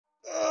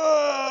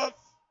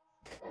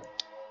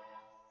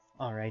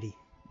Alrighty,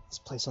 let's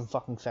play some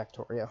fucking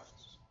Factorio.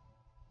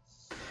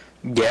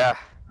 Yeah.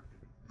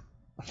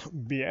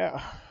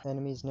 Yeah.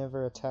 Enemies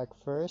never attack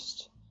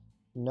first.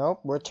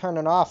 Nope, we're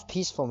turning off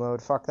peaceful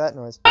mode. Fuck that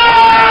noise.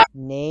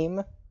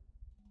 Name.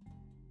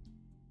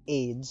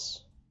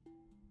 AIDS.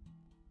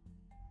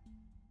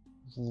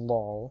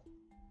 Lol.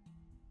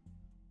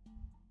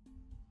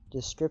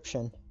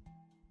 Description.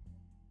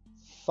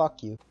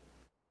 Fuck you.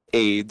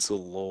 AIDS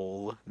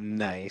lol.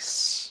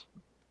 Nice.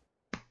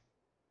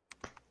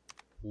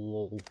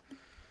 Lol.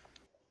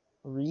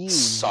 Reid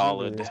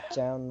Solid. is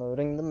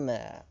downloading the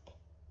map.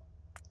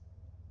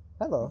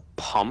 Hello.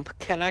 Pump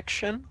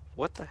connection?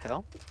 What the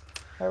hell?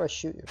 How do I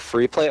shoot you?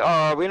 Free play? Oh,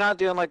 are we not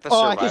doing like the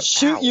Oh, survive? I can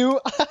shoot Ow. you!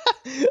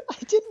 I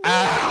didn't know.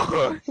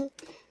 Ow!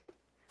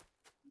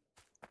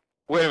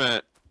 Wait a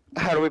minute.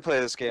 How do we play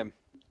this game?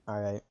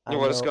 Alright.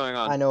 What is going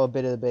on? I know a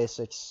bit of the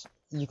basics.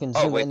 You can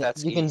Oh, zoom wait, in.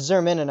 that's You E. can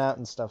zoom in and out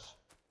and stuff.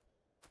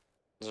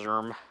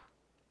 Zerm.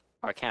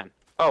 Oh, I can.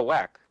 Oh,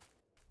 whack.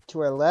 To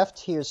our left,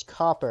 here's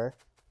copper,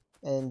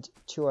 and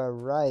to our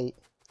right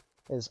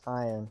is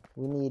iron.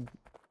 We need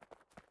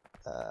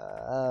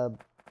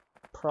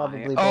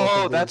probably both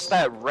Oh, of that's these.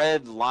 that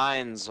red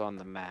lines on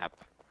the map.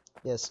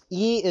 Yes,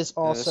 E is This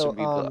also would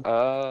be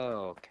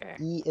oh, okay.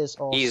 E is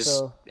also E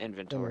is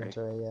inventory.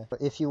 Yeah.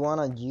 But if you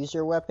want to use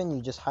your weapon,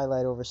 you just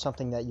highlight over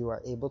something that you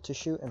are able to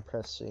shoot and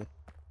press C.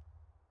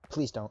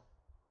 Please don't.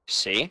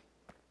 See?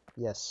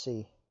 Yes,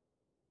 C.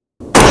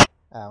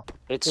 Ow.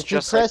 It's If you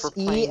just press like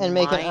we're E playing and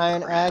make an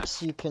iron Minecraft.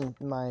 axe, you can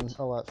mine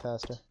a lot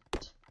faster.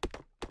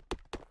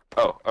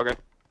 Oh, okay.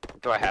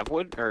 Do I have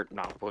wood? Or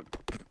not wood?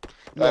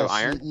 Do I Yes, have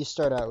iron? You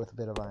start out with a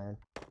bit of iron.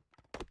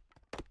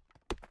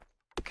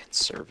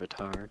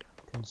 Conservatard.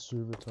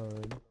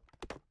 Conservatard.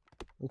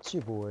 It's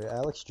your boy,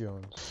 Alex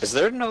Jones. Is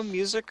there no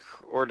music?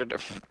 Or did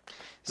it...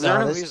 Is there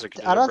no music?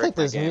 Did I it don't break think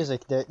my there's game?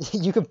 music there.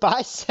 You could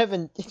buy for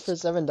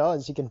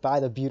 $7, you can buy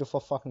the beautiful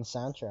fucking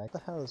soundtrack. What the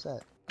hell is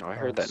that? Oh, I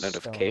heard that stone.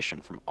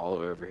 notification from all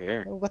over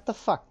here. What the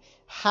fuck?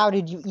 How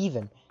did you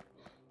even?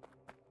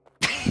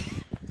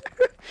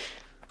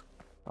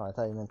 Oh, I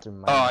thought you meant through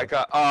my. Oh, I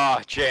got. Oh,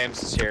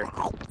 James is here.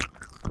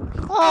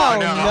 Oh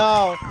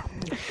no.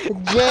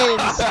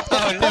 James!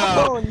 Oh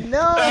no! Oh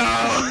no!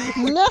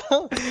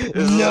 No!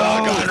 This is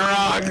all going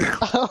wrong.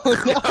 Oh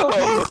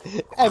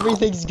no!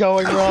 Everything's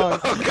going wrong.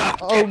 Oh god!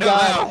 Oh Get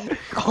god! him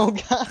Oh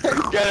god!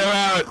 out. Get him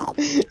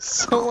out!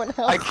 Someone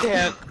help! I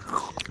can't.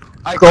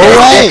 I Go can't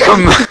away! take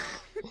him.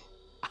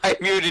 I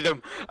muted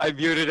him. I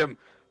muted him.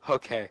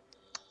 Okay.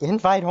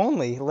 Invite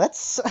only.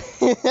 Let's.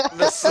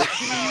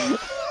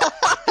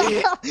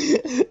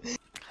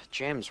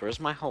 James, where's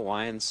my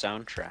Hawaiian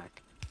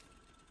soundtrack?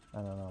 I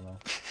don't know, man.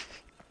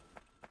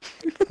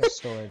 The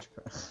storage.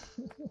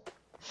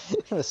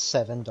 The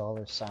 $7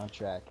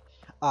 soundtrack.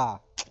 Ah,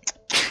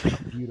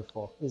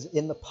 beautiful. Is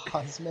in the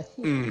pause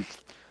menu.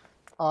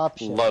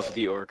 Options. Love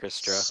the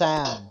orchestra.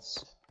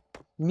 Sounds.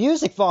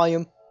 Music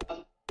volume.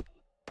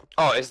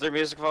 Oh, is there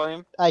music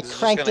volume? I Is this just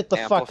cranked gonna it the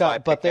fuck amplify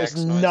up, but there's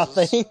pickaxe noises?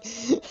 nothing.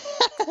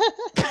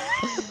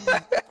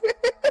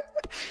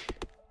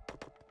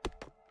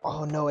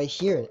 Oh no, I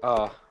hear it.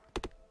 Oh,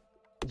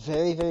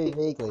 Very, very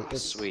vaguely.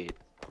 It's sweet.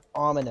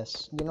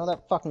 ominous. You know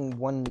that fucking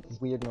one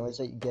weird noise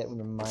that you get when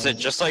you're mining? Is it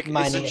just like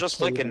mining a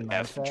cave in an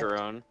F Minecraft?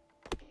 drone?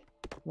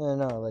 No,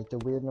 like the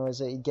weird noise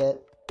that you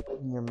get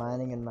when you're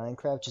mining in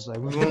Minecraft, just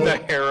like.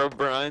 The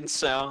Herobrine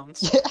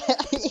sounds.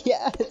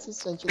 Yeah, it's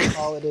essentially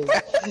all it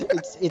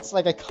is. It's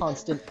like a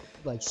constant,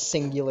 like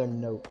singular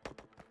note.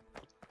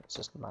 Let's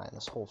just mine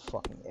this whole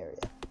fucking area,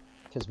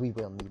 because we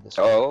will need this.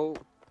 Oh,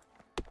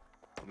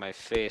 my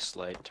face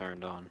light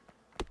turned on.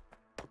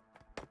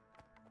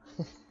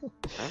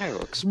 I gotta go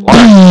explore.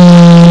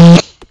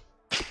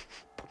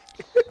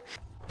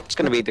 It's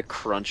gonna be the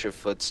crunch of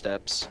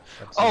footsteps.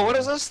 Oh, what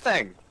is this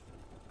thing?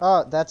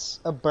 Oh, that's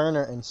a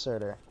burner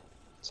inserter.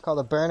 It's called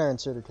a burner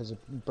inserter because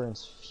it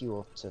burns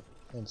fuel to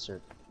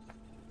insert.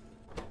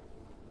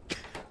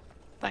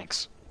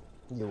 Thanks.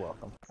 You're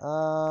welcome.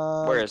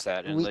 Where is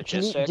that in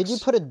logistics? Did you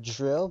put a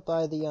drill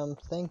by the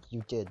thing?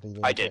 You did, but you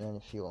didn't I put did. any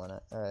fuel in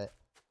it. All right.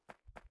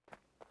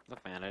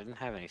 Look, man, I didn't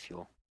have any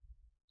fuel.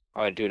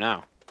 Oh, I do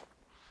now.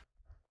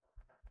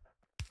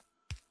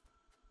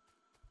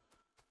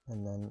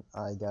 And then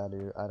I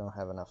don't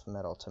have enough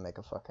metal to make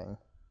a fucking.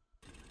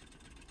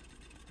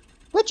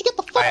 Where'd you get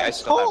the fucking I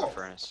still coal? have a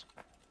furnace.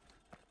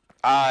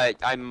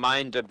 I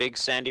mined a big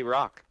sandy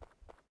rock.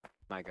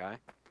 My guy.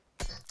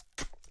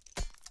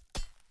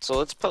 So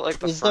let's put like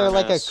the Is there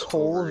like a furnace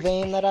coal over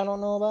vein that I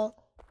don't know about?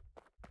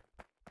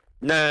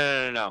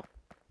 No.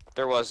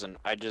 There wasn't.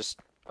 I just...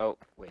 Oh,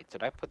 wait,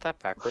 did I put that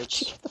Where'd you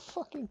backwards? get the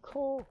fucking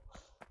coal?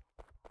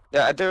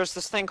 Yeah, there was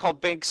this thing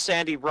called Big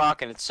Sandy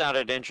Rock, and it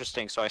sounded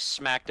interesting, so I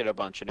smacked it a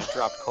bunch, and it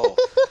dropped coal.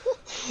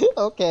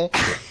 Okay.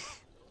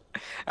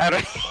 How do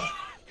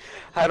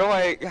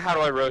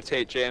I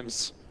rotate,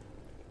 James?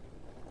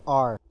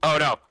 R.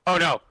 Oh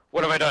no,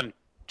 what have I done?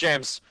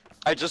 James,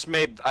 I just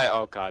made...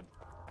 oh god.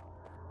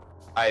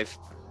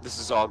 This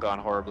has all gone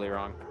horribly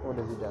wrong. What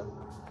have you done?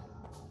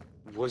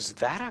 Was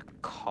that a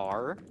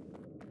car?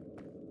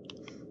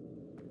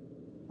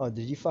 Oh,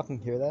 did you fucking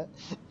hear that?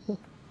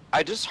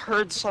 I just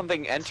heard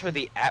something enter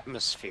the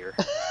atmosphere.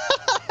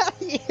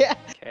 Yeah.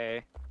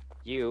 Okay,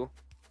 you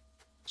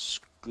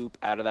scoop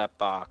out of that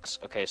box.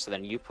 Okay, so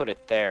then you put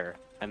it there,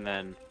 and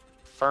then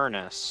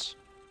furnace.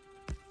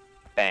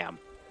 Bam.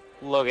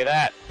 Look at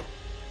that.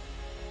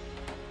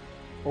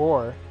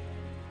 Or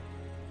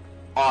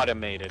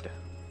Automated.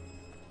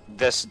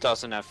 This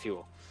doesn't have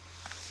fuel.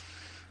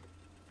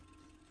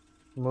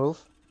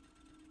 move.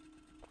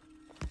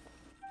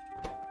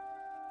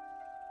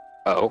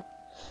 Oh.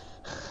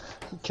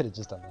 You could have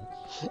just done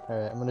that.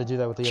 Alright, I'm gonna do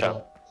that with the Chill.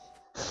 other.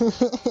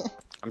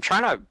 I'm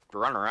trying to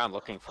run around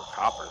looking for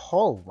copper.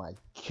 Oh my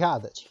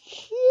god, that's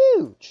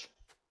huge!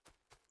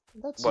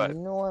 That's What?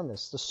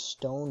 enormous. The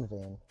stone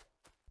vein.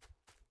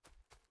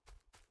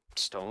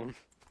 Stone?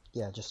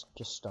 Yeah, just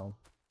stone.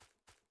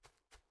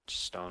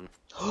 Stone.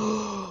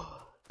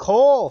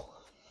 Coal!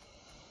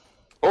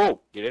 Oh,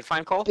 you did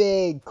find coal?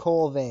 Big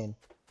coal vein.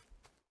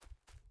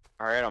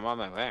 Alright, I'm on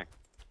my way.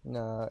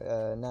 No,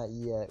 not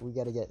yet. We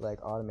gotta get, like,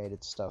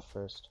 automated stuff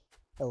first.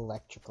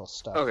 Electrical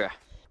stuff. Okay.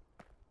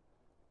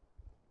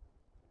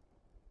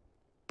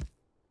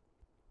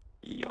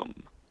 Yum.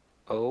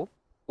 Oh?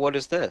 What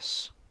is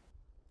this?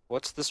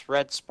 What's this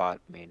red spot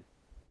mean?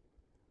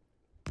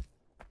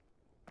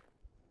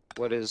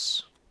 What am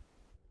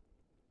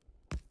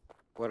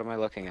I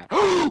looking at?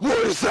 What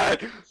is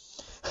that?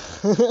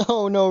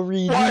 Oh no,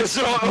 Reid. Why is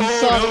it?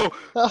 Oh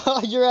no!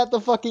 You're at the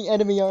fucking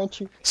enemy, aren't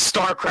you?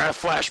 StarCraft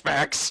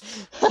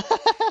flashbacks.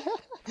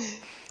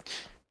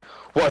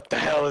 What the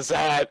hell is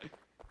that?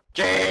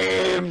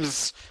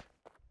 Games!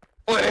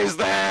 What is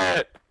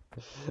that?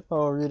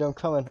 Oh, Reid, I'm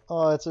coming.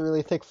 Oh, it's a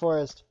really thick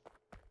forest.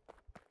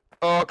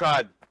 Oh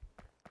god.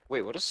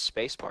 Wait, what does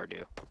spacebar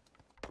do?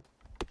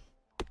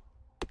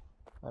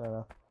 I don't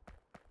know.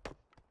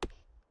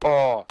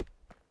 Oh.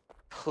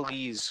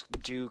 Please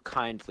do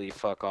kindly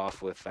fuck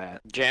off with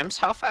that. James,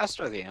 how fast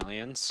are the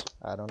aliens?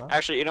 I don't know.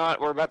 Actually, you know what?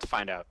 We're about to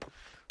find out.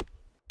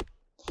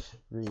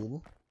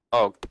 Reid.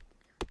 Oh.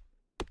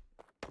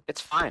 It's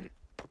fine.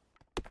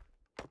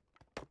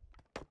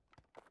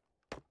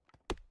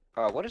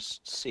 What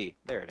is C?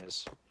 There it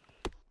is.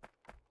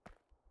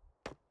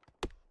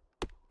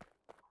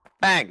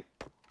 Bang!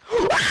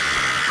 No.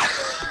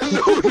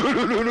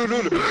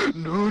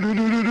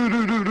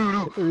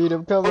 Reid,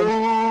 I'm coming.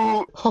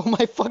 Oh, Oh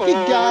my fucking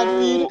god,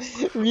 Reid!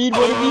 Reid,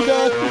 what have you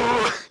done?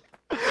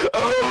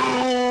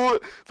 Oh!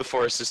 The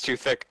forest is too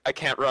thick. I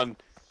can't run.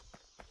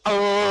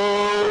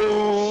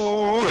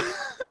 Oh!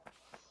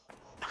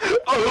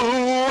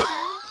 Oh!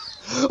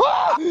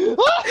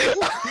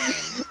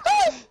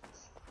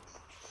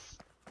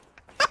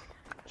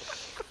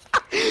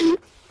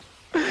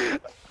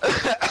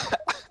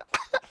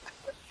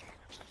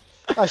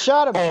 I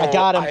shot him. I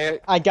got him.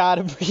 I got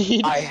him,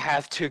 Reid. I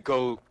have to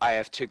go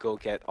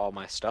get all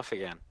my stuff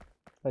again.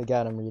 I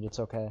got him, Reid. It's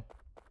okay.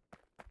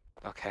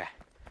 Okay.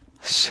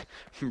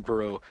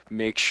 Bro,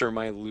 make sure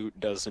my loot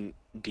doesn't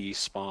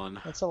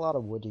despawn. That's a lot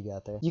of wood you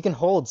got there. You can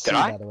hold C,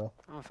 by the way.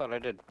 Oh, I thought I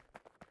did.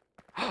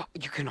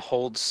 You can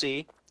hold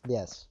C?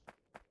 Yes.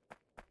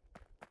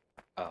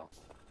 Oh.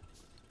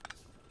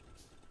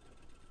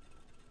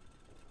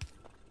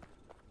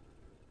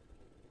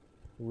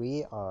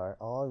 We are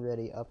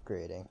already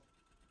upgrading.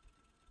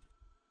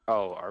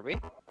 Oh, are we?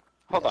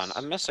 Hold on, Yes.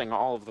 I'm missing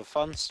all of the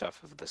fun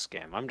stuff of this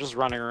game. I'm just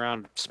running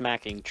around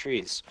smacking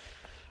trees.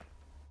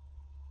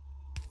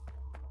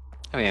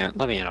 Oh yeah,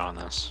 let me in on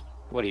this.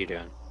 What are you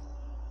doing?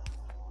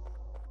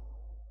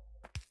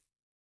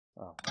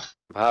 Oh.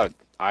 Wow,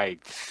 I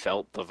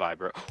felt the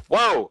vibro.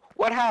 Whoa!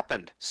 What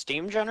happened?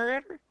 Steam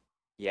generator?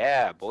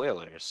 Yeah,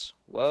 boilers.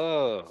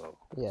 Whoa.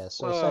 Yeah,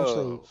 so Whoa.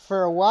 essentially,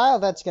 for a while,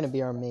 that's going to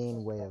be our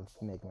main way of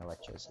making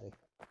electricity.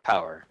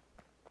 Power.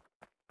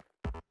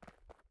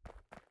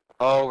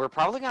 Oh, we're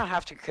probably gonna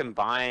have to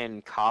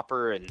combine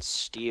copper and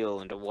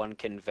steel into one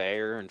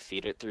conveyor and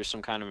feed it through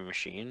some kind of a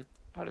machine.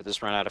 Oh, did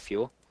this run out of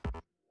fuel?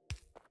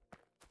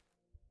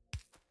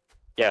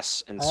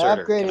 Yes,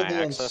 inserter. I upgraded Can I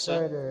the access it?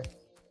 inserter.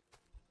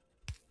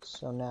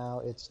 So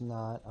now it's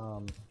not,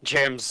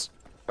 James.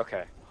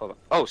 Okay, hold on.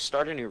 Oh,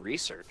 start a new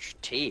research.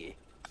 T.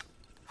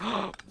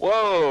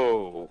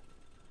 Whoa!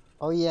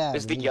 Oh yeah.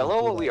 Is we the need to yellow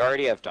do what we that.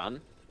 already have done?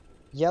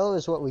 Yellow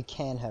is what we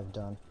can have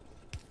done.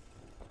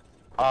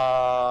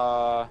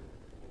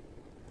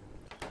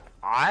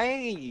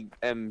 I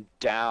am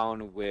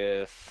down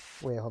with...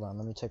 Wait, hold on,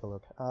 let me take a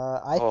look.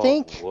 I Oh,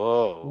 think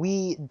whoa.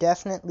 we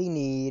definitely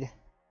need...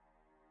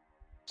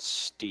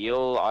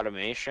 Steel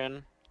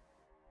automation?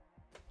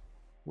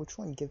 Which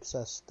one gives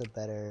us the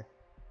better...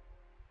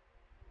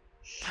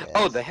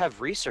 Oh, chest? they have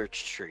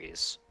research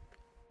trees.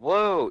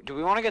 Whoa, do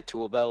we want to get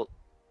tool belt?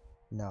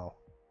 No.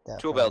 Tool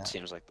definitely belt not.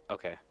 seems like...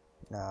 Okay,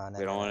 No, no,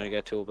 we don't no, want to no.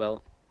 get tool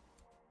belt.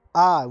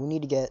 Ah, we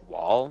need to get...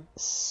 Wall?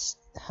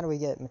 How do we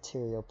get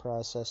material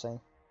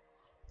processing?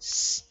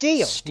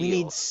 Steel! We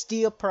need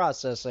steel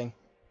processing.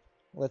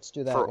 Let's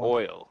do that For one.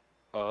 oil.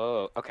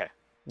 Oh, okay.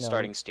 No.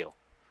 Starting steel.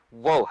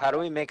 Whoa, how do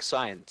we make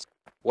science?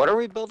 What are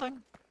we building?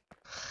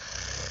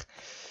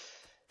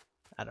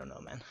 I don't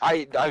know, man.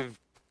 I've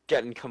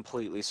getting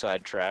completely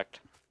sidetracked.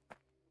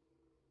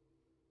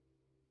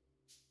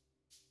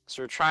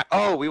 So we're trying.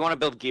 Oh, we want to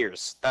build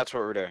gears. That's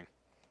what we're doing.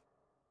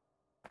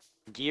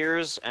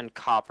 Gears and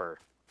copper.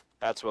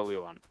 That's what we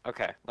want.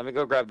 Okay, let me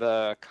go grab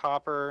the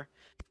copper.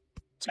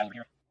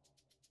 Here.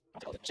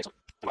 I'll take some.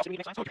 What do we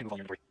need next time? We can move on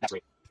your inventory. That's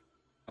great.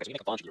 Okay, so we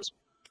make a bunch of gears.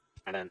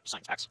 And then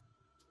science facts.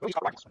 Oh, you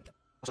got right. So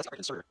that's not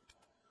inserter.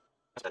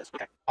 That's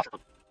okay.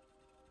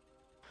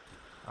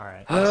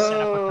 Alright, I'll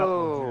set up a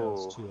couple of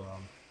drills to,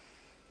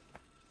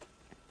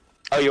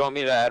 Oh, you want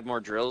me to add more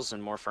drills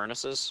and more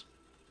furnaces?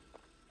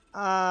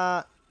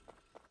 Actually,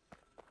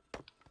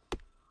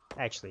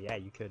 yeah,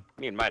 you could.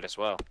 I mean, might as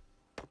well.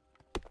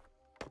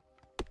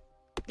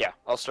 Yeah,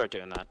 I'll start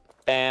doing that.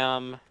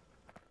 Bam.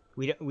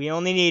 We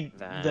only need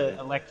Then... the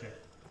electric.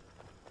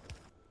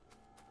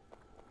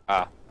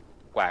 Ah,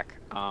 whack.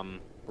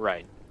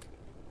 Right.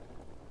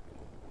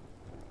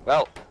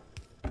 Well,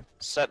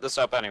 set this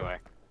up anyway.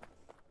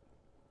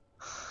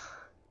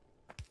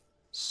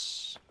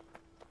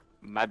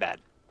 My bad.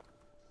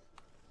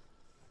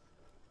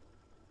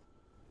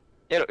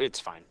 It's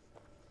fine.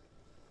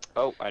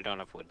 Oh, I don't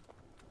have wood.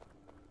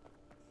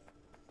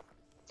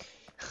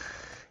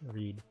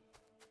 Reid.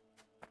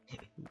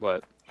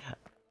 What?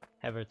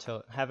 Have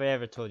I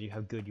ever told you how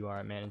good you are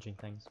at managing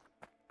things?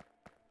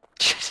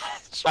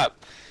 Shut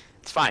up.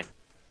 It's fine.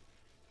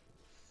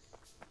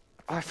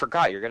 Oh, I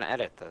forgot you're gonna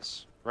edit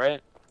this,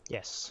 right?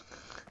 Yes.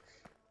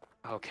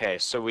 Okay,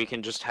 so we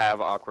can just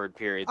have awkward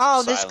periods. Oh,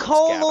 of there's silence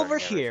coal gathering over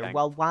here. everything.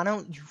 Well, why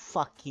don't you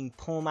fucking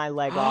pull my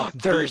leg off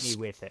and beat There's-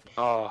 me with it?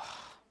 Oh.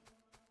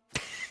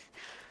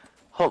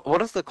 Hold. What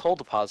does the coal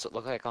deposit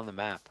look like on the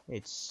map?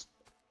 It's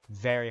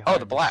very hard the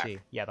to black. see.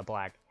 Yeah, the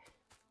black.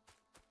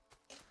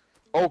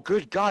 Oh,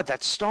 good God!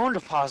 That stone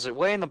deposit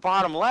way in the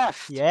bottom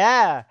left.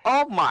 Yeah.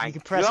 Oh my You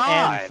can press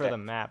God. N for the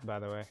map, by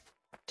the way.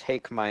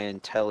 Take my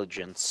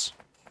intelligence.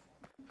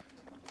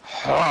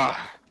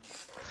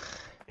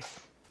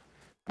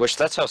 Wish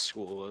that's how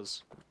school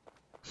was.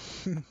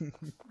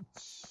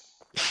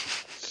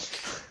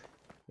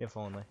 If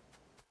only.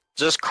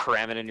 Just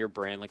cram it in your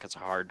brain like it's a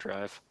hard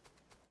drive.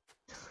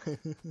 A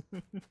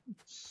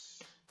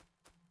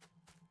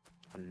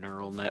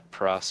neural net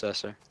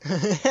processor.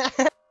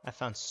 I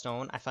found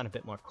stone. I found a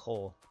bit more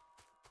coal.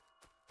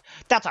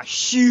 That's a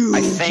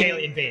huge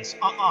alien base.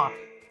 Oh,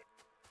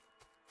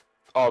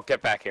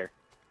 get back here.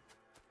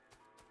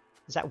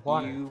 Is that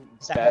water? You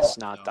Is that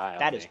best water? not die on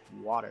That me. is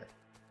water.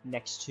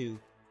 Next to...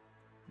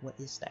 What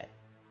is that?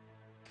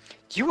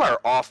 You are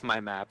off my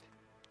map.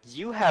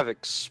 You have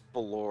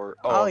explored.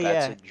 Oh, Oh,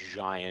 that's yeah. a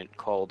giant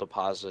coal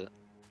deposit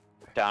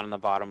down in the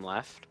bottom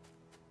left.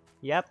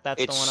 Yep,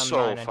 that's It's the one I'm so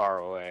mining. far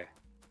away.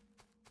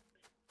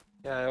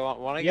 Yeah,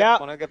 want to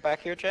Yep. get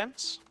back here,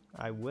 James?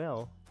 I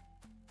will.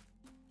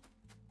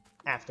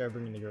 After I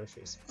bring in the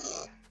groceries.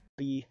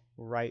 Be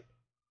right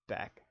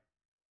back.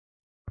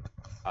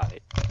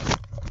 Alright.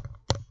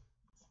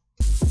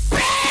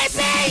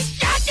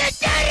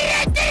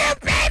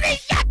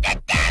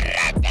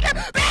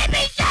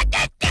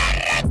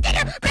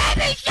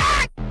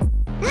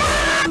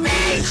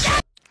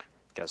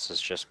 Guess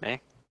it's just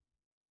me.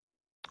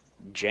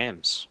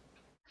 James,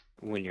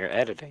 when you're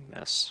editing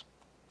this,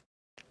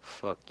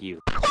 fuck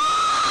you.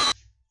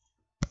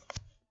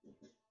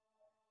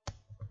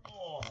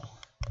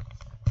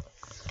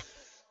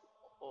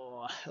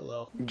 Oh,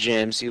 hello.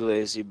 James, you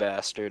lazy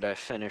bastard, I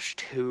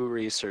finished 2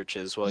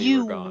 researches while you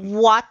You were gone.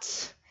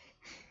 what?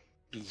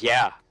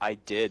 Yeah, I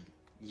did.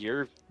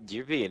 You're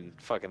being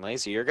fucking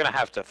lazy. You're gonna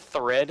have to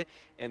thread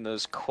in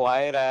those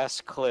quiet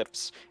ass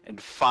clips and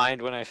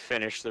find when I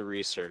finish the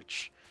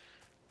research.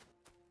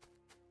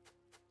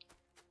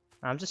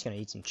 I'm just gonna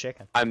eat some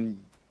chicken.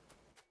 I'm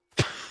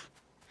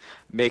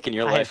making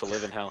your life a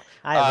living hell.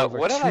 I have over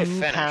what did I 2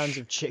 finish? pounds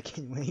of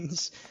chicken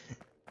wings.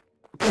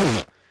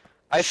 I Shit,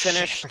 I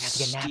finished forgot to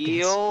get napkins.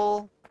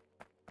 steel.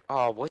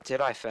 Oh, what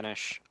did I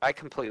finish? I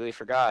completely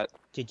forgot.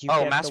 Did you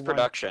Oh, get mass the one-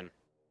 production.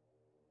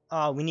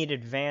 Oh, we need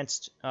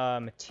advanced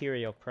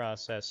material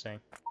processing.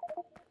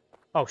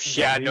 Oh shit.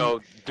 Yeah, we-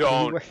 no,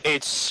 don't. were-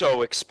 It's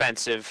so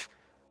expensive.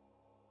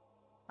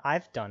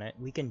 I've done it.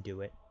 We can do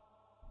it.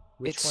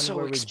 Which It's one so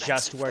were we expensive,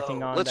 just working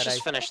though. on Let's that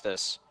just finish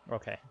this.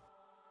 Okay.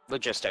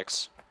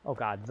 Logistics. Oh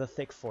god, the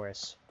thick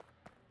forest.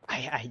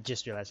 I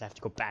just realized I have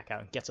to go back out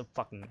and get some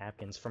fucking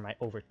napkins for my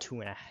over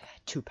 2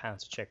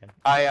 pounds of chicken.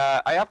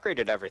 I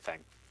upgraded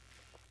everything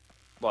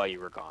while you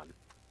were gone.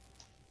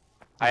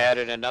 I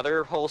added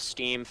another whole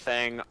steam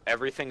thing.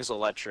 Everything's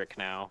electric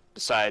now,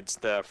 besides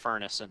the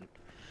furnace and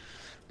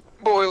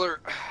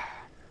boiler.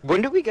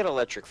 When do we get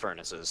electric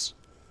furnaces?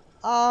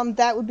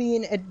 That would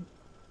be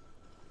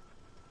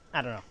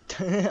I don't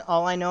know.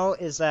 All I know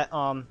is that,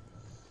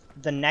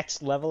 the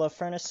next level of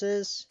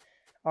furnaces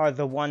are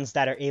the ones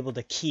that are able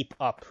to keep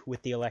up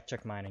with the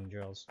electric mining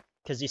drills.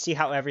 Because you see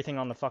how everything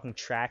on the fucking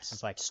tracks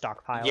is, like,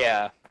 stockpiled?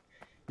 Yeah.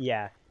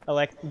 Yeah.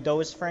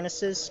 Those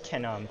furnaces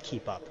can,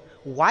 keep up.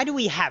 Why do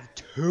we have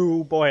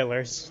 2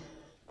 boilers?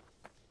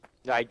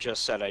 I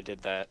just said I did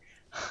that.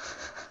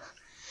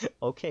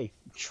 Okay,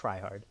 try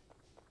hard.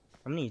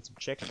 I'm gonna eat some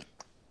chicken.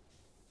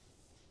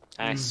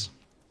 Nice.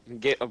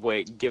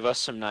 Wait, give us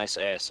some nice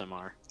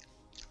ASMR.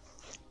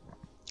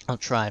 I'll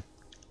try.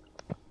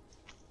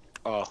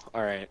 Oh,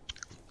 alright.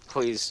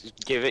 Please,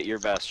 give it your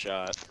best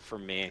shot for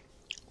me.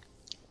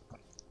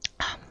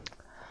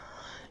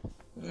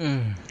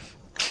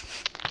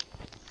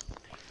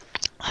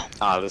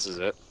 Ah, this is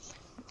it.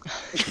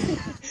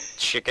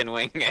 Chicken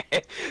wing.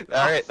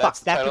 Alright, that's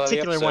the that title of the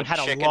particular one episode, had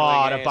a Chicken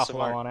lot Wing of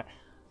buffalo ASMR. on it.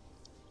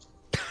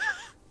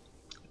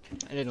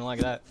 I didn't like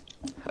that.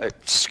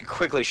 Just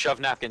quickly shove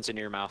napkins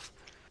into your mouth.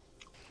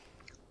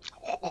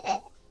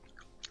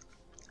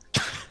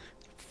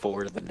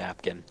 For the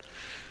napkin.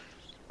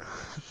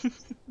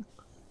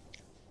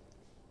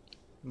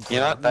 You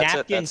know what? That's Napkins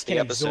it. That's the can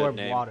episode absorb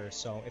name. water,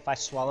 so if I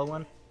swallow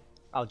one,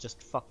 I'll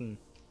just fucking...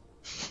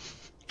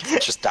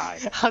 Just die.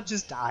 I'll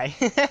just die.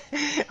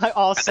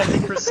 All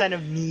 70%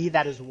 of me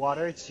that is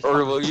water, it's just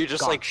Or will you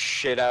just gone. like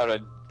shit out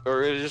a... Or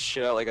will you just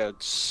shit out like a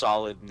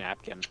solid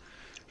napkin?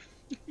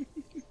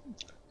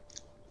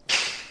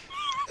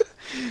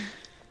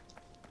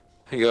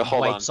 You go,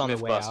 hold Wipes on, on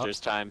the way out.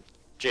 Mythbusters time.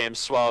 James,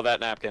 swallow that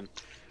napkin.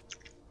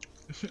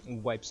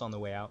 Wipes on the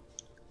way out.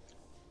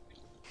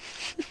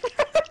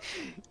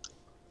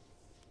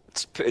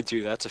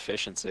 Dude, that's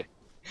efficiency.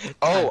 Time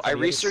Oh, for I the other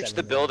researched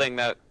the 7 building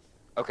that...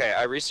 Okay,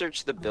 I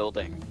researched the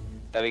building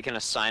that we can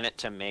assign it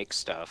to make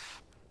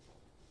stuff.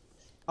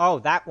 Oh,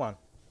 that one.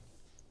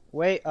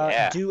 Wait,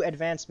 Yeah. do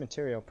advanced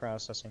material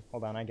processing.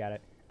 Hold on, I got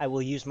it. I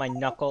will use my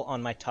knuckle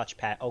on my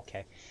touchpad.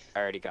 Okay. I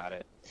already got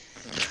it.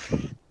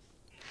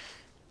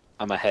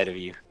 I'm ahead of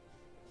you.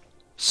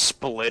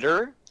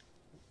 Splitter?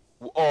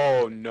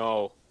 Oh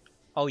no.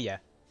 Oh, yeah.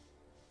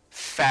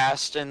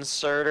 Fast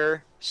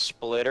inserter,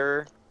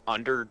 splitter,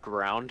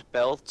 underground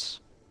belts.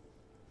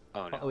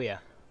 Oh no. Oh, yeah.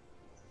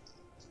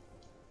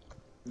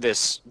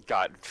 This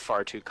got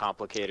far too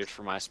complicated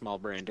for my small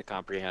brain to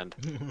comprehend.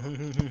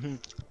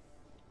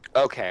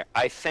 Okay,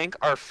 I think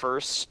our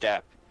first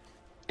step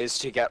is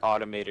to get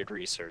automated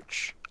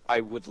research.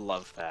 I would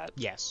love that.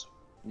 Yes.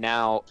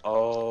 Now,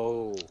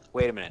 oh,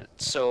 wait a minute.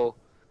 So,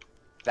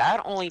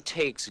 that only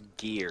takes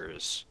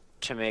gears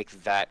to make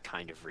that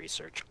kind of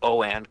research.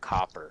 Oh, and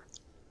copper.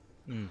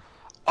 Mm.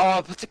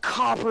 Oh, but the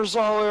copper's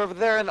all the way over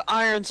there and the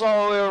iron's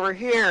all the way over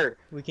here!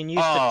 We can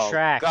use the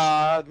tracks.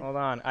 God. Hold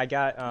on, I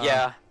got,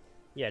 Yeah.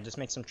 Yeah, just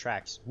make some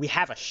tracks. We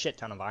have a shit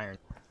ton of iron.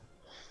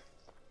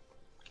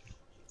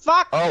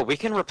 Fuck! Oh, we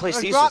can replace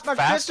I these dropped with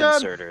my fast kitchen!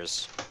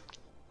 inserters.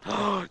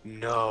 Oh,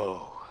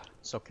 no.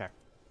 It's okay.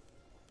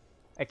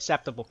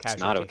 Acceptable It's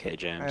casualty. not okay,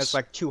 James. There's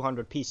like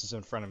 200 pieces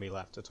in front of me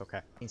left. It's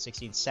okay.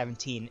 16,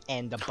 17,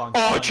 and a bunch.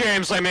 Oh, of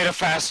James, I made a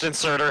fast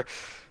inserter.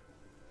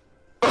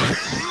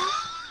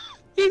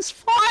 He's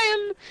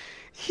flying.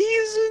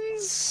 He's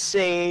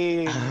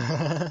insane.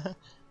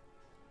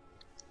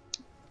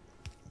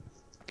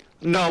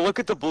 No, look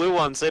at the blue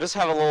ones. They just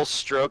have a little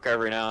stroke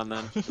every now and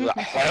then.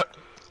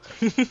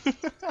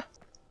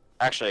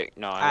 Actually,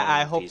 no.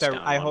 I hope they're.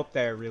 I one. hope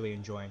they're really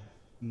enjoying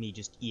me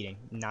just eating,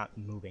 not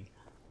moving.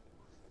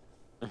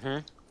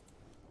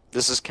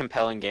 This is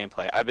compelling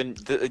gameplay.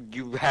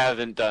 You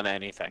haven't done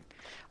anything.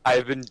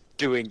 I've been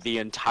doing the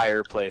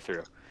entire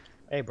playthrough.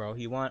 Hey, bro,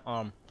 you want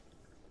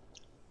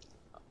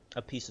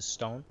a piece of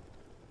stone?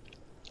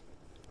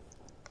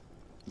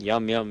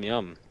 Yum yum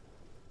yum.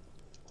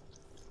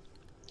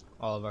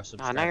 All of our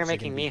subscribers. now you're are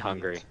making gonna me be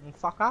hungry. vegans.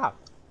 Fuck off.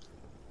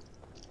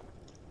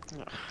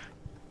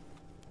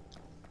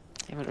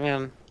 Damn it,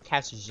 man.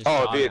 Cass is just.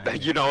 Oh, bothering me.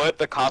 you know what?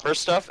 The copper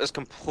stuff is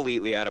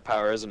completely out of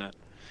power, isn't it?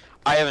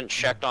 I haven't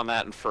checked on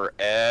that in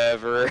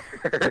forever.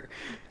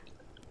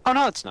 Oh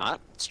no, it's not.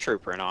 It's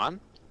troopering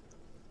on.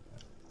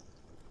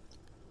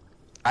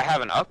 I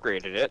haven't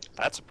upgraded it.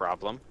 That's a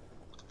problem.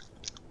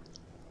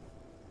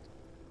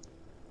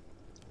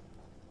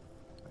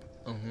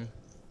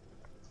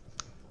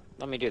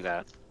 Let me do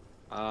that.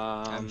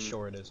 I'm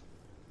sure it is.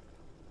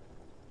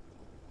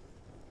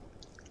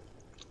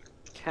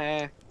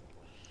 Okay.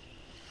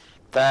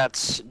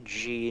 That's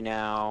G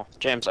now.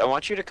 James, I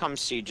want you to come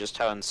see just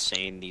how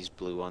insane these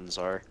blue ones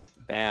are.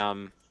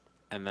 Bam.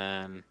 And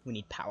then... We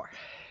need power.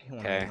 You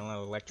want Okay. a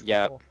little electrical?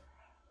 Yep.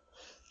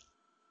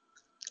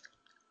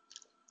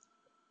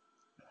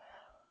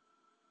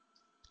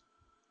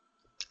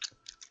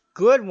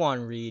 Good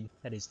one, Reid.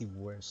 That is the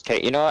worst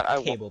Okay, you know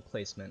what? cable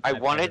placement I I've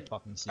ever wanted-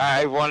 fucking seen.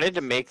 I wanted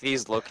to make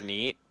these look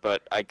neat,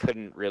 but I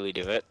couldn't really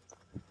do it.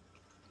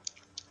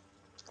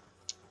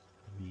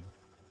 Reid.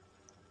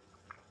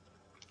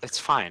 It's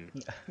fine.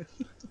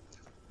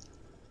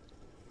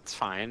 It's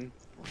fine.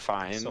 We're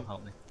fine. So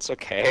help me. It's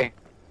okay.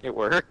 It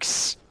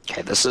works.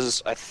 Okay,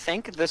 I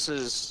think this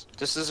is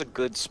a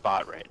good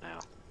spot right now.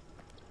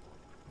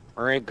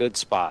 We're in a good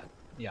spot.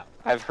 Yeah.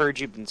 I've heard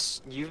you've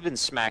been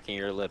smacking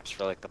your lips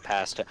for like the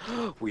past.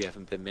 We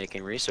haven't been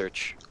making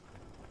research.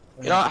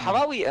 You know, how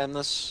about we end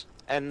this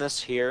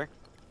here,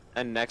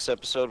 and next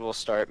episode we'll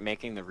start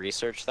making the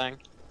research thing.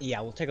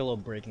 Yeah, we'll take a little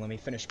break and let me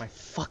finish my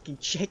fucking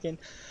chicken.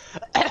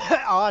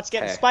 Oh, it's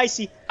getting Okay.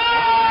 spicy.